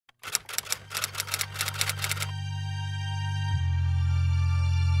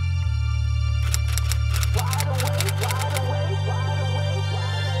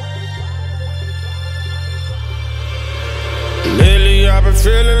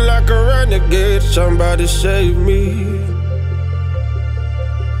feeling like a renegade, somebody save me.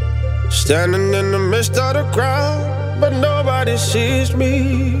 Standing in the midst of the crowd, but nobody sees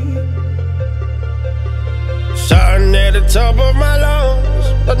me. Shouting at the top of my lungs,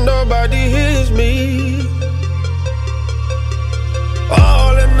 but nobody hears me.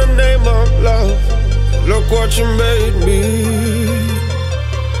 All in the name of love, look what you made me.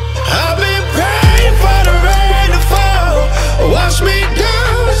 I've been praying for the rain to fall, wash me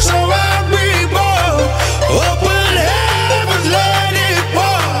down so I reborn. Open heavens, let it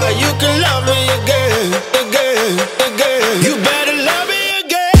pour. You can love me again, again, again. You better love me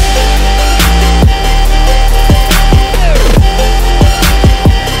again.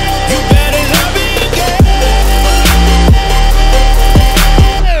 You better love me again.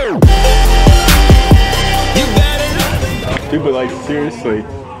 You better love me. Dude, but like seriously,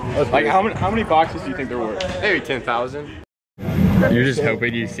 like how many boxes do you think there were? Maybe 10,000. You're just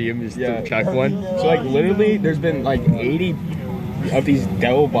hoping you see him just to check one? So like literally there's been like 80 of these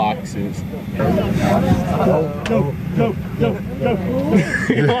dough boxes. Go. Come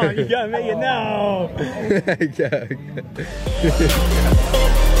on, you gotta make it now.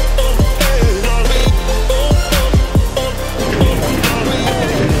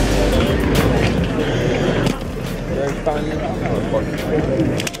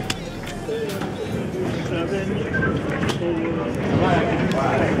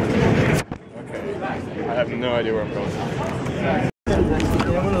 I have no idea where I'm going.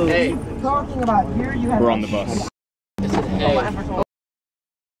 Hey. Talking about here, you have. We're on the bus.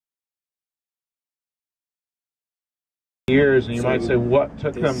 Years, and you might say, what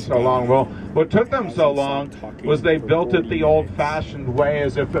took them so long? Well, what took them so long was they built it the old-fashioned way,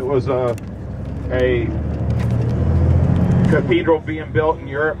 as if it was a cathedral being built in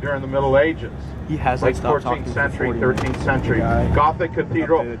Europe during the Middle Ages. He has like 14th century, 13th century. Gothic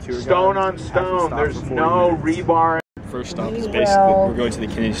cathedral, stone on stone. There's no rebar. First stop is basically we're going to the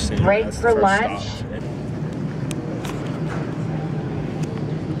Kennedy Center. Break for lunch.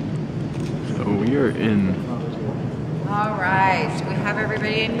 So we are in. All right, we have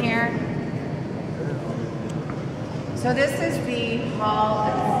everybody in here. So this is the Hall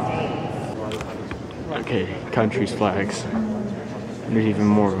of States. Okay, countries, flags. There's even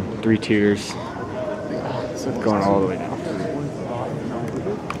more. 3 tiers. Going all the way down.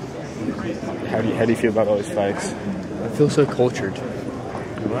 How do you feel about all these flags? I feel so cultured.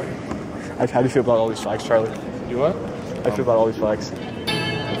 How do you feel about all these flags, Charlie? You what? How do you feel about all these flags?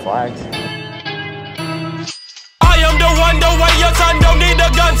 The flags. I am the one, the way your son don't need a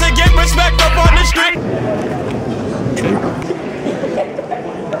gun to get respect up on the street.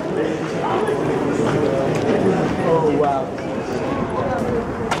 Oh wow.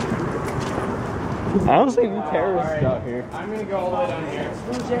 I don't see any terrorists out here. I'm gonna go all the way down here.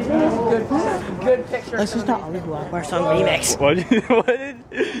 Good picture. This is not Hollywood. Our song remix. What?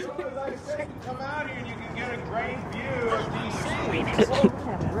 Come out here and you can get a great view of DC.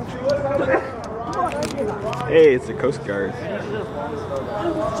 Hey, it's the Coast Guard. I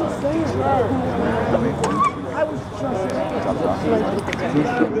was just saying that.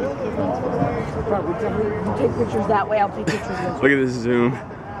 You take pictures that way, I'll take pictures this way. Look at this zoom.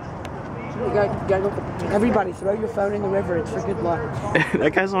 You gotta go. Everybody, throw your phone in the river. It's for good luck.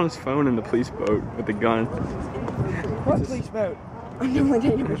 That guy's on his phone in the police boat with a gun. What police boat? I'm only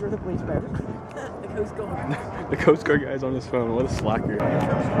taking a picture of the police boat. The Coast Guard. The Coast Guard guy's on his phone. What a slacker.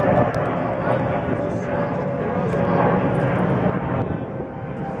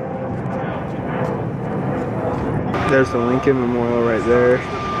 There's the Lincoln Memorial right there.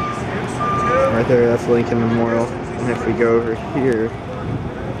 Right there, that's the Lincoln Memorial. And if we go over here,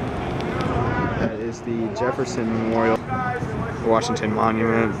 that is the Jefferson Memorial, Washington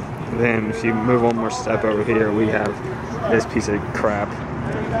Monument. Then if you move one more step over here, we have this piece of crap.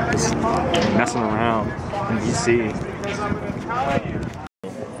 It's messing around in DC.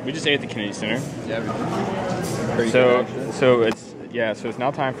 We just ate at the Kennedy Center. Yeah. So it's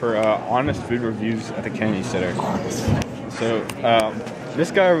now time for honest food reviews at the Kennedy Center. So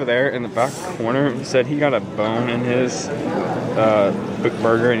this guy over there in the back corner said he got a bone in his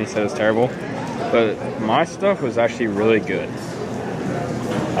burger and he said it's terrible. But my stuff was actually really good.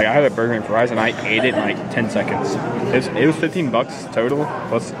 Like I had a burger and fries and I ate it in like 10 seconds. It was $15 total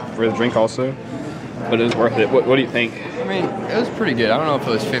plus for the drink also, but it was worth it. What do you think? I mean, it was pretty good. I don't know if it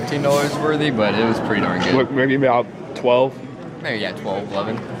was $15 worthy, but it was pretty darn good. Maybe about 12. Maybe, yeah, 12,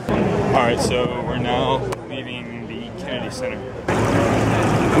 11. All right, so we're now leaving the Kennedy Center.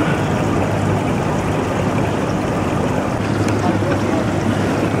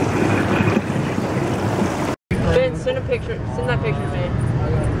 Ben, send a picture. Send that picture to me.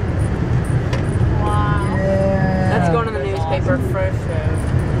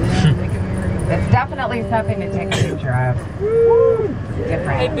 hoping to take a picture of.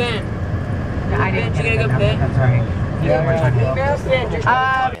 Different. Hey, Ben. No, I didn't Ben, you get gotta go it. Ben. That's right. Yeah, we're trying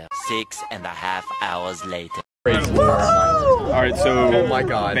to. 6.5 hours later. All right, so Oh my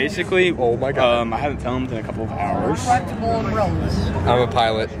god. basically, Oh my god. I haven't filmed in a couple of hours. I'm a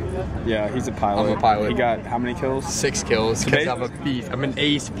pilot. Yeah, he's a pilot. I'm a pilot. He got how many kills? 6 kills. Okay. Because I'm a beast. I'm an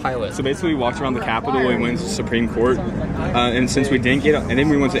ace pilot. So basically, we walked around the Capitol. We went to Supreme Court, and since we didn't get, and then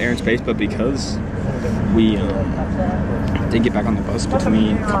we went to Air and Space, but because we didn't get back on the bus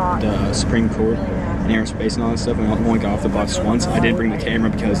between the Supreme Court and Air and Space and all that stuff, we only got off the bus once. I didn't bring the camera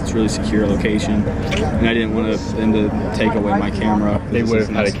because it's really secure location, and I didn't want them to take away my camera. They would have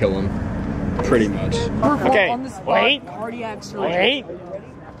had to kill him. Pretty much. Okay, wait. Cardiac surgery. Wait.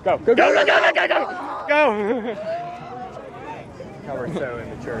 Go. Go. Go. Go. Go. Go. Go. Go. We're so in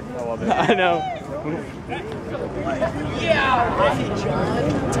the church. I love it. I know.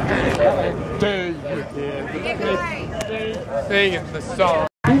 Sing the song.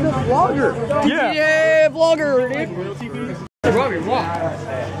 Yeah. Yeah, vlogger, dude. Vlogger, what?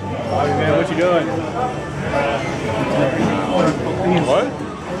 Man, what you doing? What?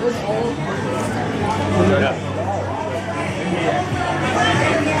 Yeah.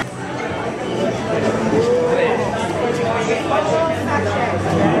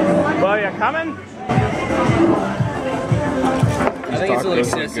 Well, you coming? I think it's a little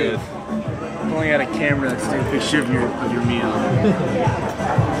excessive. I've only got a camera that's taking a picture of your meal.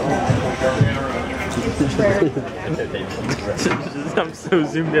 I'm so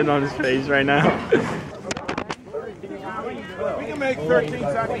zoomed in on his face right now. We can make 13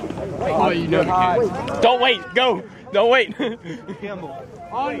 seconds. Oh, you know you can. Don't wait. Go. Don't wait.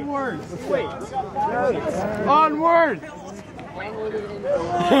 Onwards. Onward!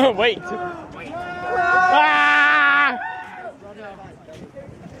 Wait. Ah!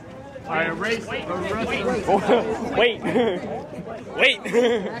 I erased the Wait. Wait.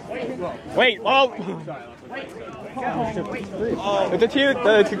 Wait. Oh.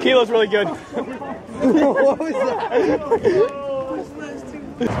 The tequila's really good. What was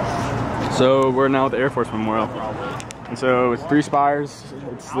that? So we're now at the Air Force Memorial. And so it's 3 spires.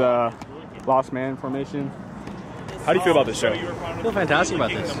 It's the Lost Man formation. How do you feel about this show? I feel fantastic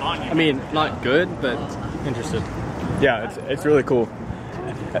about this. I mean, not good, but interested. Yeah, it's really cool.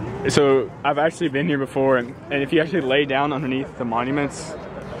 So I've actually been here before, and if you actually lay down underneath the monuments,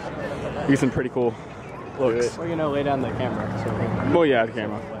 you get some pretty cool looks. We're gonna lay down the camera. So. Well, yeah, the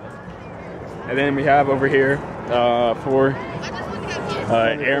camera. And then we have over here 4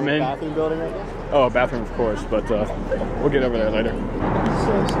 airmen. Bathroom building right now? Oh, a bathroom, of course, but we'll get over there later.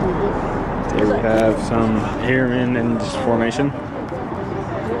 So stupid. Here we have some airmen in this formation.